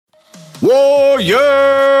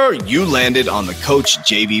Warrior! You landed on the Coach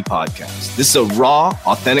JV podcast. This is a raw,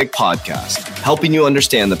 authentic podcast helping you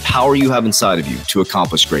understand the power you have inside of you to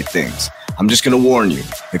accomplish great things. I'm just going to warn you,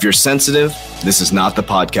 if you're sensitive, this is not the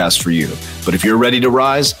podcast for you. But if you're ready to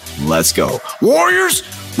rise, let's go. Warriors,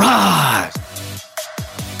 rise!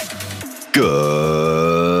 Good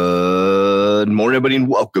morning, everybody, and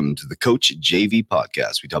welcome to the Coach JV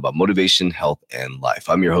podcast. We talk about motivation, health, and life.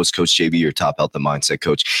 I'm your host, Coach JV, your top health and mindset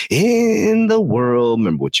coach in the world.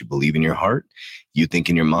 Remember, what you believe in your heart, you think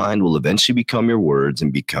in your mind will eventually become your words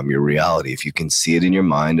and become your reality. If you can see it in your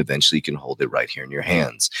mind, eventually you can hold it right here in your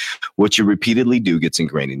hands. What you repeatedly do gets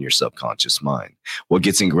ingrained in your subconscious mind. What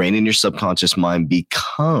gets ingrained in your subconscious mind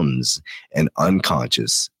becomes an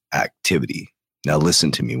unconscious activity. Now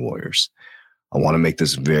listen to me, warriors. I want to make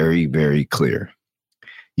this very, very clear.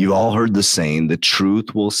 You've all heard the saying, the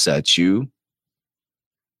truth will set you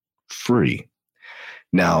free.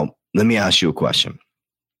 Now, let me ask you a question.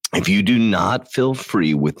 If you do not feel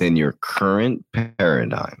free within your current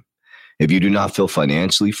paradigm, if you do not feel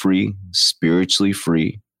financially free, spiritually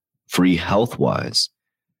free, free health-wise,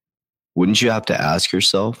 wouldn't you have to ask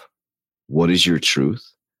yourself, what is your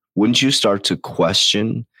truth? Wouldn't you start to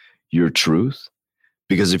question your truth?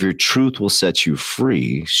 Because if your truth will set you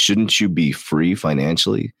free, shouldn't you be free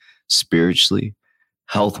financially, spiritually,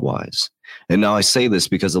 health-wise? And now I say this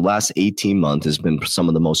because the last 18 months has been some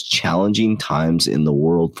of the most challenging times in the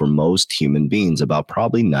world for most human beings, about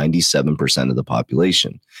probably 97% of the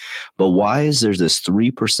population. But why is there this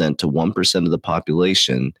 3% to 1% of the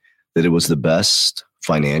population that it was the best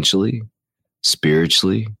financially,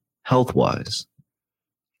 spiritually, health-wise?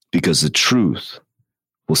 Because the truth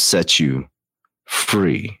will set you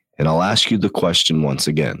free. And I'll ask you the question once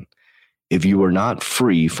again. If you are not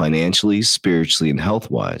free financially, spiritually, and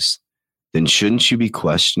health-wise, then shouldn't you be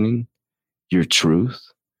questioning your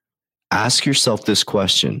truth? Ask yourself this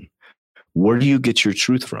question. Where do you get your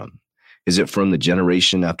truth from? Is it from the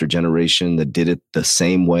generation after generation that did it the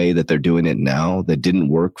same way that they're doing it now, that didn't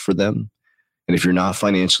work for them? And if you're not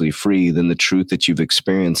financially free, then the truth that you've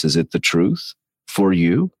experienced, is it the truth for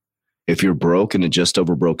you? If you're broke in a just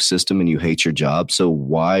over broke system and you hate your job, so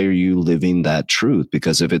why are you living that truth?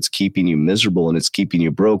 Because if it's keeping you miserable and it's keeping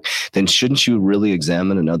you broke, then shouldn't you really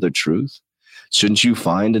examine another truth? Shouldn't you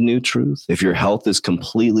find a new truth? If your health is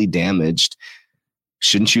completely damaged,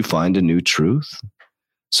 shouldn't you find a new truth?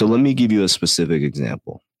 So let me give you a specific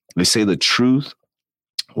example. They say the truth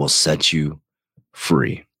will set you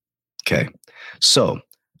free. Okay. So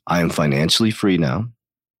I am financially free now.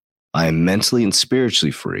 I am mentally and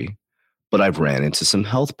spiritually free. But I've ran into some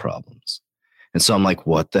health problems. And so I'm like,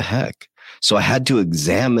 what the heck? So I had to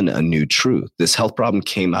examine a new truth. This health problem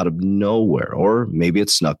came out of nowhere, or maybe it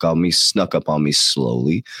snuck up on me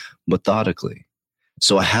slowly, methodically.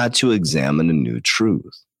 So I had to examine a new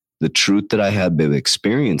truth. The truth that I had been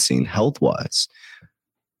experiencing health-wise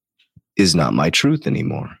is not my truth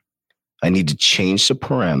anymore. I need to change the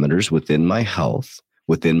parameters within my health,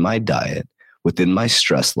 within my diet, within my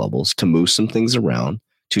stress levels to move some things around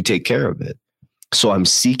to take care of it. So I'm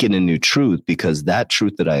seeking a new truth because that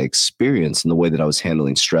truth that I experienced in the way that I was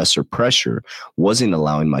handling stress or pressure wasn't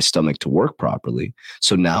allowing my stomach to work properly.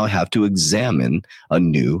 So now I have to examine a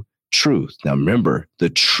new truth. Now remember, the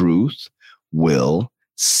truth will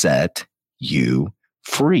set you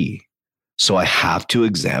free. So I have to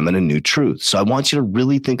examine a new truth. So I want you to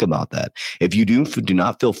really think about that. If you do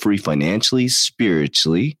not feel free financially,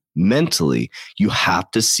 spiritually, mentally, you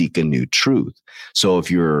have to seek a new truth. So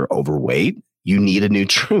if you're overweight, you need a new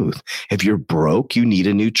truth. If you're broke, you need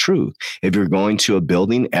a new truth. If you're going to a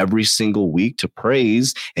building every single week to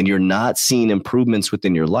praise and you're not seeing improvements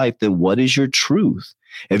within your life, then what is your truth?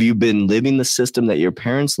 Have you been living the system that your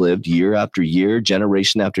parents lived year after year,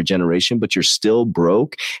 generation after generation, but you're still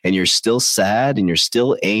broke and you're still sad and you're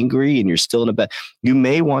still angry and you're still in a bad, you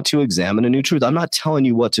may want to examine a new truth. I'm not telling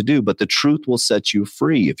you what to do, but the truth will set you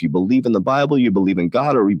free. If you believe in the Bible, you believe in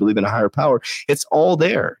God, or you believe in a higher power, it's all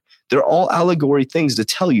there. They're all allegory things to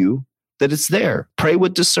tell you that it's there. Pray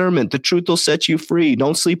with discernment. The truth will set you free.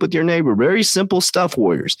 Don't sleep with your neighbor. Very simple stuff,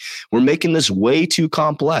 warriors. We're making this way too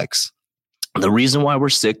complex. The reason why we're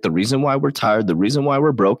sick, the reason why we're tired, the reason why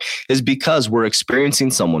we're broke is because we're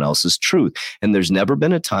experiencing someone else's truth. And there's never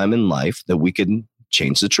been a time in life that we can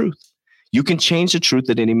change the truth. You can change the truth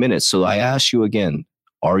at any minute. So I ask you again,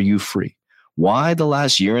 are you free? Why the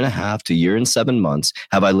last year and a half to year and 7 months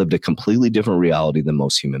have I lived a completely different reality than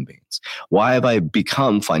most human beings? Why have I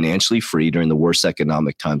become financially free during the worst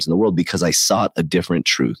economic times in the world? Because I sought a different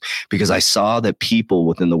truth. Because I saw that people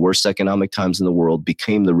within the worst economic times in the world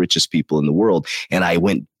became the richest people in the world. And I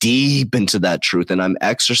went deep into that truth, and I'm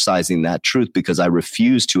exercising that truth because I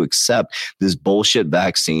refuse to accept this bullshit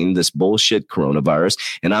vaccine, this bullshit coronavirus.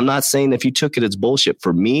 And I'm not saying if you took it, it's bullshit.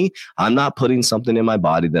 For me, I'm not putting something in my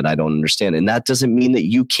body that I don't understand. And that doesn't mean that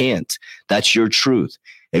you can't. That's your truth.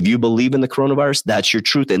 If you believe in the coronavirus, that's your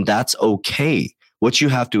truth, and that's okay. What you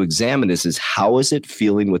have to examine is how is it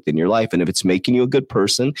feeling within your life? And if it's making you a good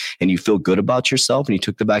person and you feel good about yourself and you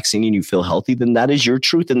took the vaccine and you feel healthy, then that is your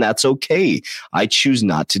truth and that's okay. I choose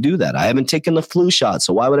not to do that. I haven't taken the flu shot,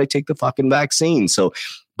 so why would I take the fucking vaccine?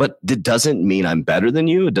 But it doesn't mean I'm better than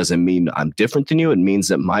you. It doesn't mean I'm different than you. It means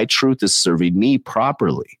that my truth is serving me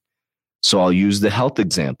properly. So I'll use the health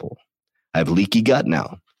example. I have leaky gut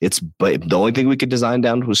now. But the only thing we could design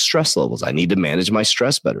down was stress levels. I need to manage my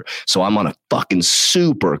stress better. So I'm on a fucking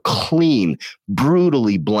super clean,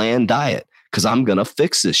 brutally bland diet because I'm going to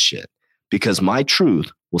fix this shit because my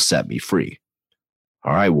truth will set me free.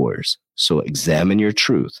 All right, warriors. So examine your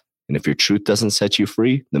truth. And if your truth doesn't set you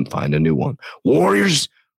free, then find a new one. Warriors,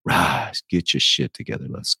 rise, get your shit together.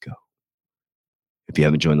 Let's go. If you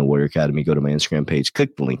haven't joined the Warrior Academy, go to my Instagram page,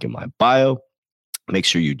 click the link in my bio. Make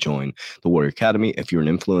sure you join the Warrior Academy. If you're an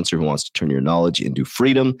influencer who wants to turn your knowledge into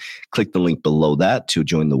freedom, click the link below that to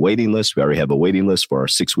join the waiting list. We already have a waiting list for our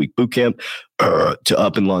 6-week bootcamp to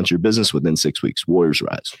up and launch your business within 6 weeks. Warriors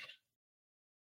rise.